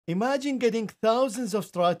Imagine getting thousands of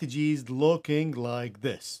strategies looking like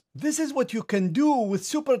this. This is what you can do with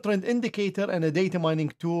Supertrend Indicator and a data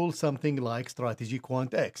mining tool, something like Strategy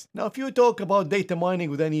Quant X. Now, if you talk about data mining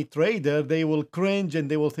with any trader, they will cringe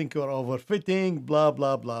and they will think you're overfitting, blah,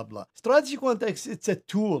 blah, blah, blah. Strategy Quant X, it's a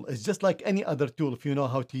tool. It's just like any other tool. If you know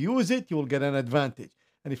how to use it, you will get an advantage.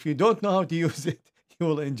 And if you don't know how to use it, you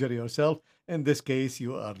will injure yourself. In this case,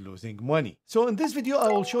 you are losing money. So in this video, I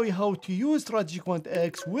will show you how to use Strategy Quant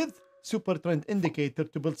X with Supertrend Indicator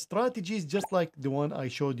to build strategies just like the one I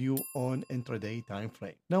showed you on intraday time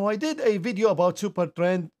frame. Now, I did a video about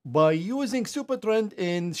Supertrend by using Supertrend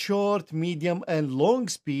in short, medium, and long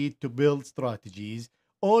speed to build strategies,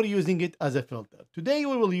 or using it as a filter. Today,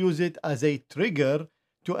 we will use it as a trigger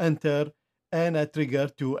to enter and a trigger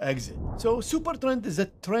to exit. So Supertrend is a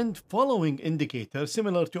trend following indicator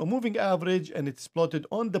similar to a moving average, and it's plotted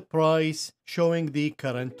on the price showing the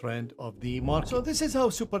current trend of the market. So this is how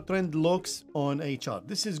Supertrend looks on a chart.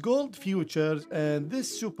 This is gold futures, and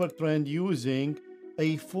this Supertrend using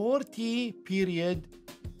a 40 period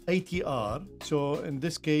ATR. So in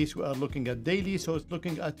this case, we are looking at daily, so it's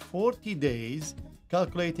looking at 40 days,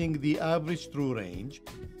 calculating the average true range,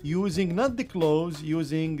 using not the close,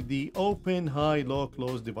 using the open, high, low,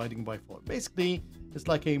 close, dividing by 4. Basically, it's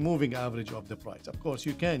like a moving average of the price. Of course,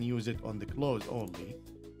 you can use it on the close only,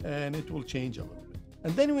 and it will change a little bit.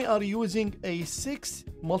 And then we are using a 6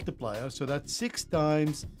 multiplier, so that's 6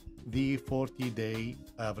 times the 40-day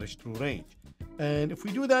average true range. And if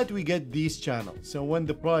we do that, we get these channels. So when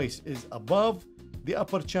the price is above the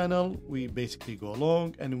upper channel, we basically go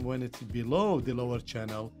long, and when it's below the lower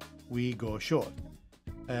channel, we go short.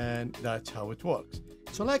 And that's how it works.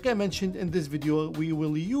 So like I mentioned in this video, we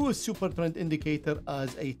will use Supertrend Indicator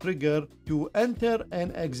as a trigger to enter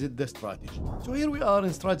and exit the strategy. So here we are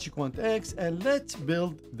in Strategy Quant X, and let's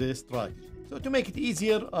build this strategy. So to make it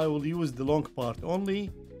easier, I will use the long part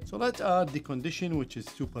only. So let's add the condition, which is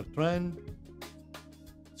Supertrend.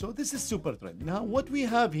 So this is Supertrend. Now what we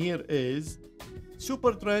have here is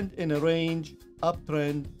Supertrend in a range,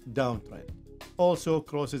 uptrend, downtrend. Also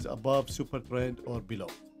crosses above Supertrend or below.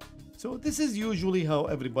 So this is usually how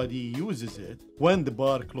everybody uses it. When the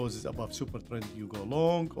bar closes above Supertrend, you go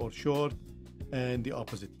long or short, and the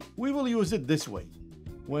opposite. We will use it this way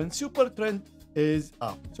when Supertrend is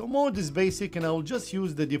up. So mode is basic, and I will just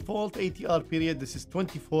use the default ATR period. This is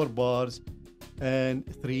 24 bars and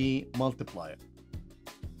 3 multiplier.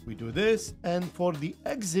 We do this, and for the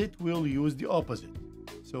exit, we'll use the opposite.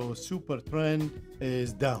 So Supertrend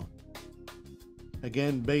is down.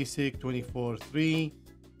 Again, basic 24-3,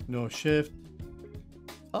 no shift.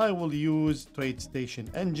 I will use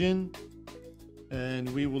TradeStation engine, and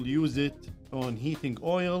we will use it on heating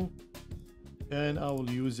oil, and I will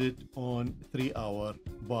use it on 3-hour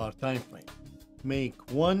bar time frame.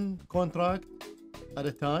 Make one contract at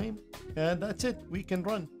a time, and that's it. We can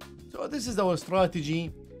run. So this is our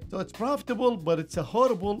strategy. So it's profitable, but it's a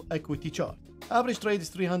horrible equity chart. Average trade is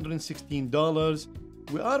 $316.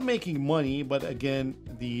 We are making money, but again,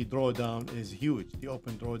 the drawdown is huge. The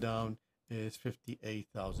open drawdown is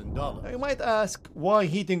 $58,000. Now you might ask, why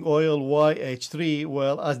heating oil, why H3?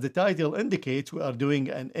 Well, as the title indicates, we are doing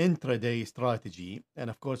an intraday strategy. And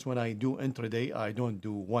of course, when I do intraday, I don't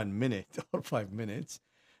do 1 minute or 5 minutes,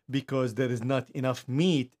 because there is not enough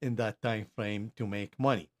meat in that time frame to make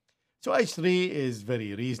money. So H3 is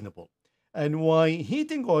very reasonable. And why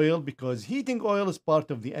heating oil? Because heating oil is part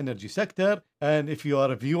of the energy sector. And if you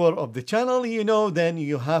are a viewer of the channel, you know, then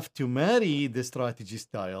you have to marry the strategy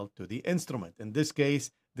style to the instrument. In this case,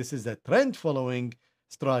 this is a trend following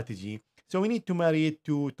strategy. So we need to marry it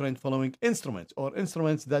to trend following instruments, or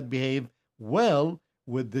instruments that behave well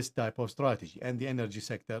with this type of strategy, and the energy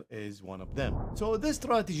sector is one of them. So this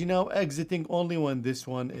strategy now exiting only when this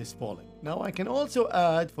one is falling. Now I can also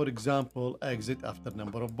add, for example, exit after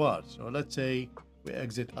number of bars. So let's say we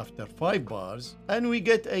exit after 5 bars, and we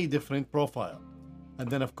get a different profile. And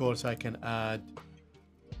then of course I can add,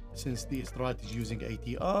 since the strategy using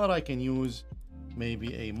ATR, I can use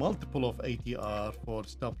maybe a multiple of ATR for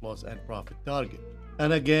stop loss and profit target.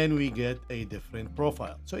 And again, we get a different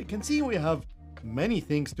profile. So you can see we have many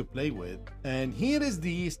things to play with, and here is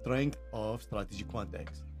the strength of Strategy Quant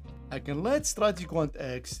X. I can let Strategy Quant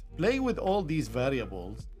X play with all these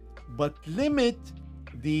variables, but limit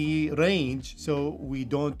the range so we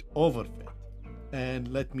don't overfit. And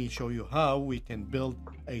let me show you how we can build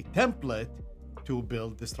a template to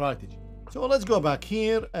build the strategy. So let's go back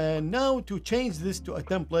here, and now to change this to a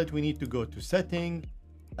template, we need to go to Setting,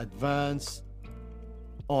 Advanced,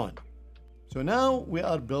 On. So now we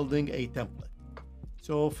are building a template.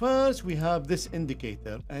 So first we have this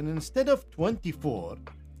indicator, and instead of 24,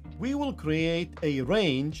 we will create a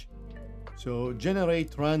range, so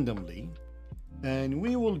generate randomly, and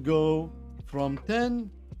we will go from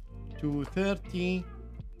 10 to 30,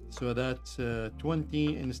 so that's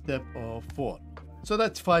 20 in step of 4. So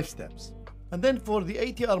that's 5 steps. And then for the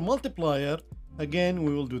ATR multiplier, again,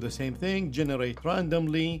 we will do the same thing, generate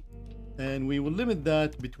randomly, and we will limit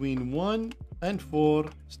that between 1 and 4,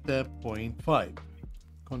 step 0.5.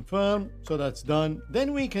 Confirm, so that's done.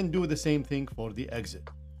 Then we can do the same thing for the exit.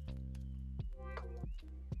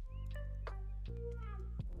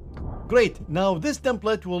 Great, now this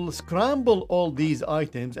template will scramble all these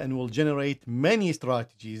items and will generate many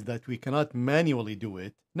strategies that we cannot manually do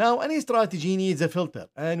it. Now, any strategy needs a filter,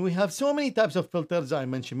 and we have so many types of filters. I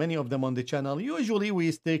mentioned many of them on the channel. Usually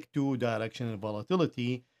we stick to direction and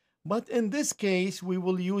volatility, but in this case, we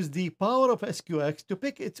will use the power of SQX to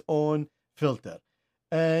pick its own filter.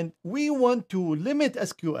 And we want to limit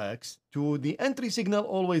SQX to the entry signal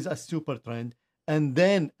always as Supertrend, and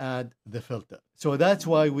then add the filter. So that's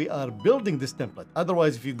why we are building this template.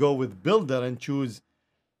 Otherwise, if you go with builder and choose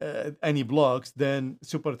any blocks, then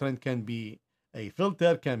Supertrend can be a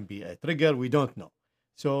filter, can be a trigger, we don't know.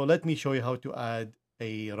 So let me show you how to add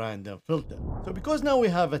a random filter. So because now we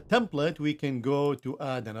have a template, we can go to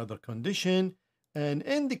add another condition, and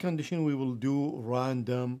in the condition, we will do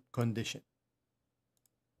random condition.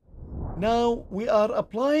 Now we are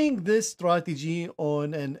applying this strategy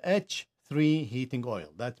on an H3 heating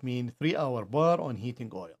oil. That means 3-hour bar on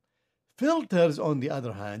heating oil. Filters, on the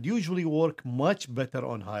other hand, usually work much better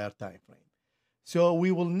on higher time frame. So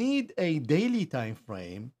we will need a daily time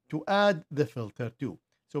frame to add the filter to.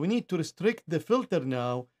 So we need to restrict the filter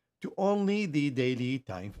now to only the daily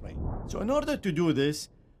time frame. So in order to do this,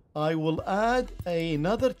 I will add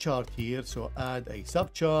another chart here. So add a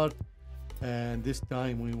subchart, and this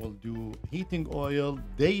time we will do heating oil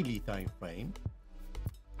daily time frame.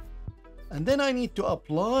 And then I need to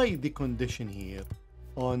apply the condition here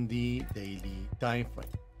on the daily time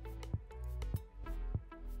frame.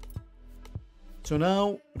 So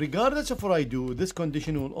now, regardless of what I do, this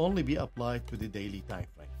condition will only be applied to the daily time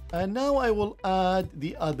frame. And now I will add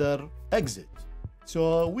the other exit.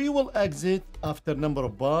 So we will exit after number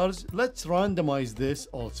of bars. Let's randomize this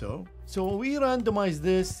also. So we randomize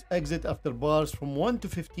this exit after bars from 1 to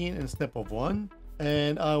 15 in step of 1.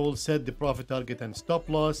 And I will set the profit target and stop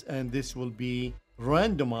loss, and this will be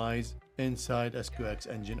randomized inside SQX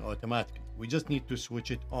engine automatically. We just need to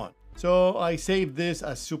switch it on. So I save this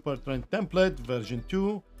as Supertrend template version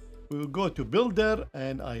 2. We will go to builder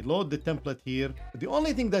and I load the template here. The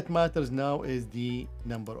only thing that matters now is the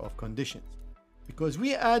number of conditions, because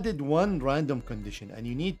we added one random condition, and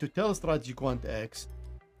you need to tell Strategy Quant X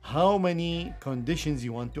how many conditions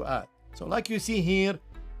you want to add. So like you see here,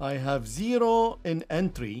 I have 0 in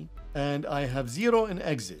entry and I have 0 in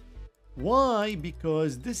exit. Why?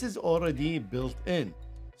 Because this is already built in.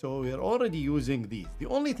 So we are already using these. The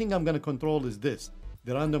only thing I'm going to control is this,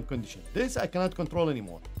 the random condition. This I cannot control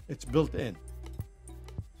anymore. It's built in.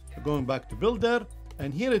 So going back to builder,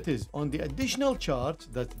 and here it is on the additional chart,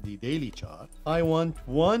 that's the daily chart. I want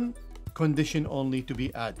one condition only to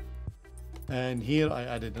be added. And here I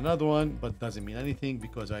added another one, but doesn't mean anything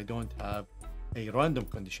because I don't have a random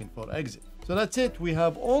condition for exit. So that's it. We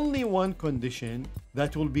have only one condition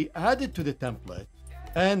that will be added to the template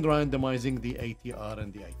and randomizing the ATR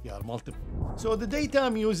and the ATR multiple. So the data,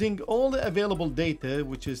 I'm using all the available data,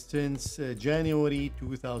 which is since January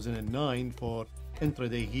 2009 for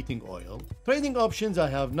intraday heating oil. Trading options, I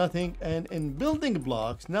have nothing. And in building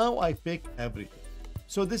blocks, now I pick everything.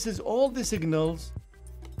 So this is all the signals,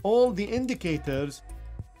 all the indicators,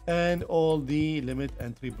 and all the limit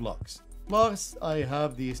entry blocks. Plus, I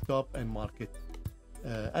have the stop and market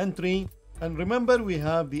entry. And remember, we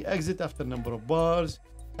have the exit after number of bars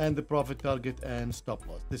and the profit target and stop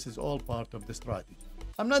loss. This is all part of the strategy.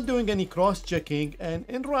 I'm not doing any cross-checking, and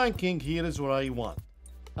in ranking, here is what I want.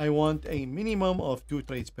 I want a minimum of 2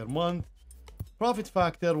 trades per month, profit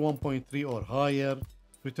factor 1.3 or higher,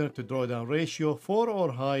 return to drawdown ratio 4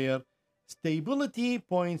 or higher, stability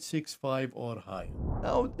 0.65 or higher.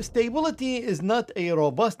 Now, stability is not a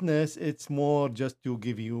robustness, it's more just to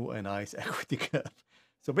give you a nice equity curve.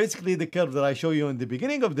 So basically the curve that I show you in the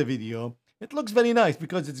beginning of the video, it looks very nice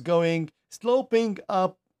because it's going sloping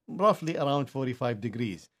up roughly around 45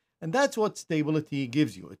 degrees. And that's what stability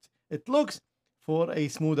gives you. It looks for a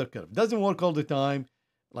smoother curve. It doesn't work all the time.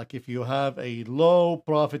 Like if you have a low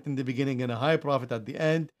profit in the beginning and a high profit at the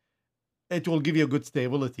end, it will give you a good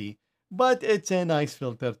stability. But it's a nice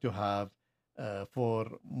filter to have for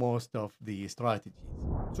most of the strategies.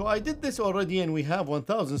 So I did this already, and we have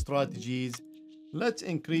 1,000 strategies. Let's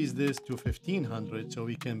increase this to 1500 so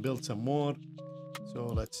we can build some more. So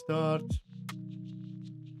let's start.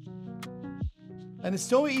 And it's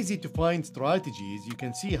so easy to find strategies. You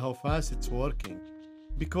can see how fast it's working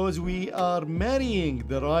because we are marrying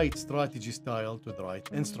the right strategy style to the right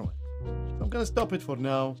instrument. So I'm going to stop it for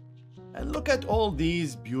now and look at all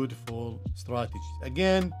these beautiful strategies.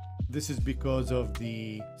 Again, this is because of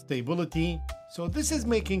the stability. So this is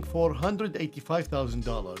making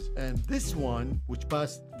 $485,000, and this one, which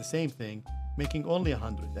passed the same thing, making only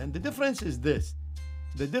 100. And the difference is this.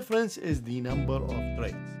 The difference is the number of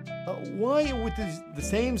trades. Why with the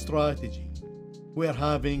same strategy, we're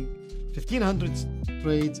having 1,500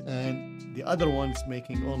 trades and the other one's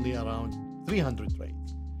making only around 300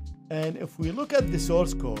 trades? And if we look at the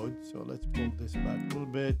source code, so let's pull this back a little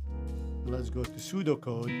bit. Let's go to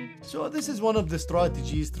pseudocode. So this is one of the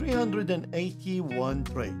strategies, 381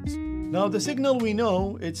 trades. Now the signal we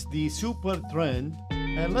know, it's the super trend.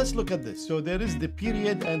 And let's look at this. So there is the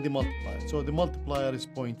period and the multiplier. So the multiplier is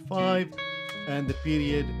 0.5 and the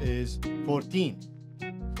period is 14.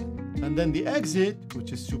 And then the exit,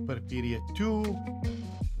 which is super period 2,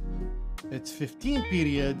 it's 15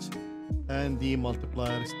 periods and the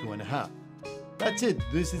multiplier is 2.5. That's it.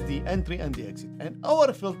 This is the entry and the exit. And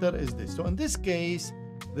our filter is this. So in this case,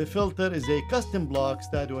 the filter is a custom block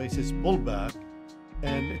StatOasis pullback.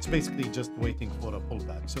 And it's basically just waiting for a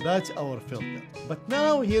pullback. So that's our filter. But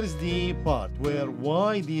now here's the part where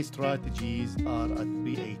why these strategies are at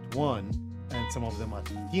 381 and some of them at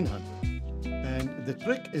 1,500. And the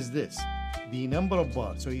trick is this, the number of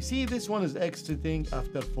bars. So you see this one is exiting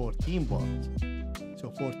after 14 bars. So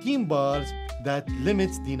 14 bars, that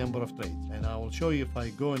limits the number of trades. And I will show you if I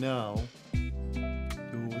go now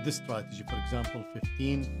to this strategy, for example,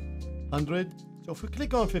 1,500. So if we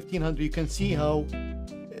click on 1,500, you can see how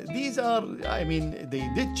these are, I mean, they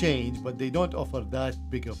did change, but they don't offer that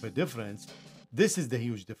big of a difference. This is the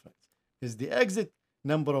huge difference. Is the exit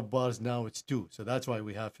number of bars now it's 2. So that's why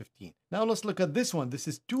we have 15. Now let's look at this one. This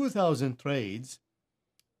is 2,000 trades.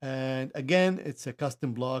 And again, it's a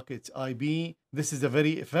custom block. It's IB. This is a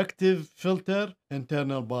very effective filter,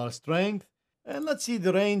 internal bar strength. And let's see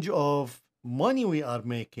the range of money we are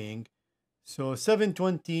making. So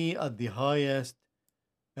 720 at the highest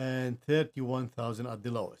and 31,000 at the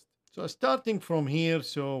lowest. So starting from here,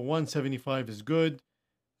 so 175 is good.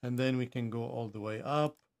 And then we can go all the way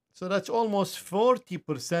up. So that's almost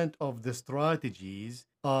 40% of the strategies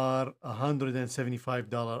are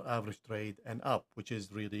 $175 average trade and up, which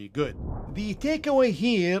is really good. The takeaway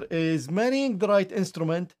here is marrying the right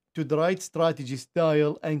instrument to the right strategy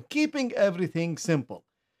style and keeping everything simple.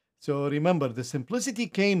 So remember, the simplicity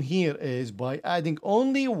came here is by adding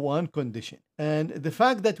only one condition. And the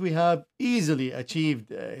fact that we have easily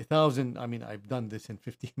achieved 1,000, I mean, I've done this in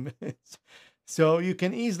 15 minutes. So you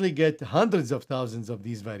can easily get hundreds of thousands of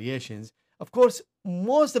these variations. Of course,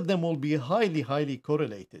 most of them will be highly, highly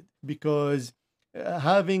correlated because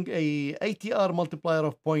having a ATR multiplier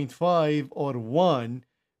of 0.5 or 1,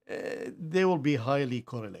 they will be highly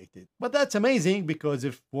correlated. But that's amazing because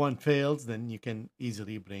if one fails, then you can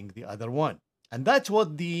easily bring the other one. And that's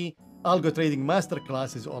what the Algo Trading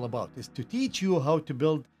Masterclass is all about, is to teach you how to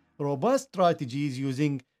build robust strategies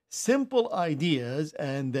using simple ideas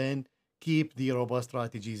and then keep the robust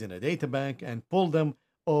strategies in a data bank and pull them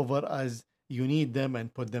over as you need them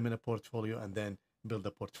and put them in a portfolio and then build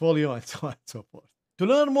a portfolio and so on and so forth. To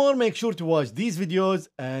learn more, make sure to watch these videos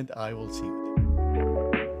and I will see you.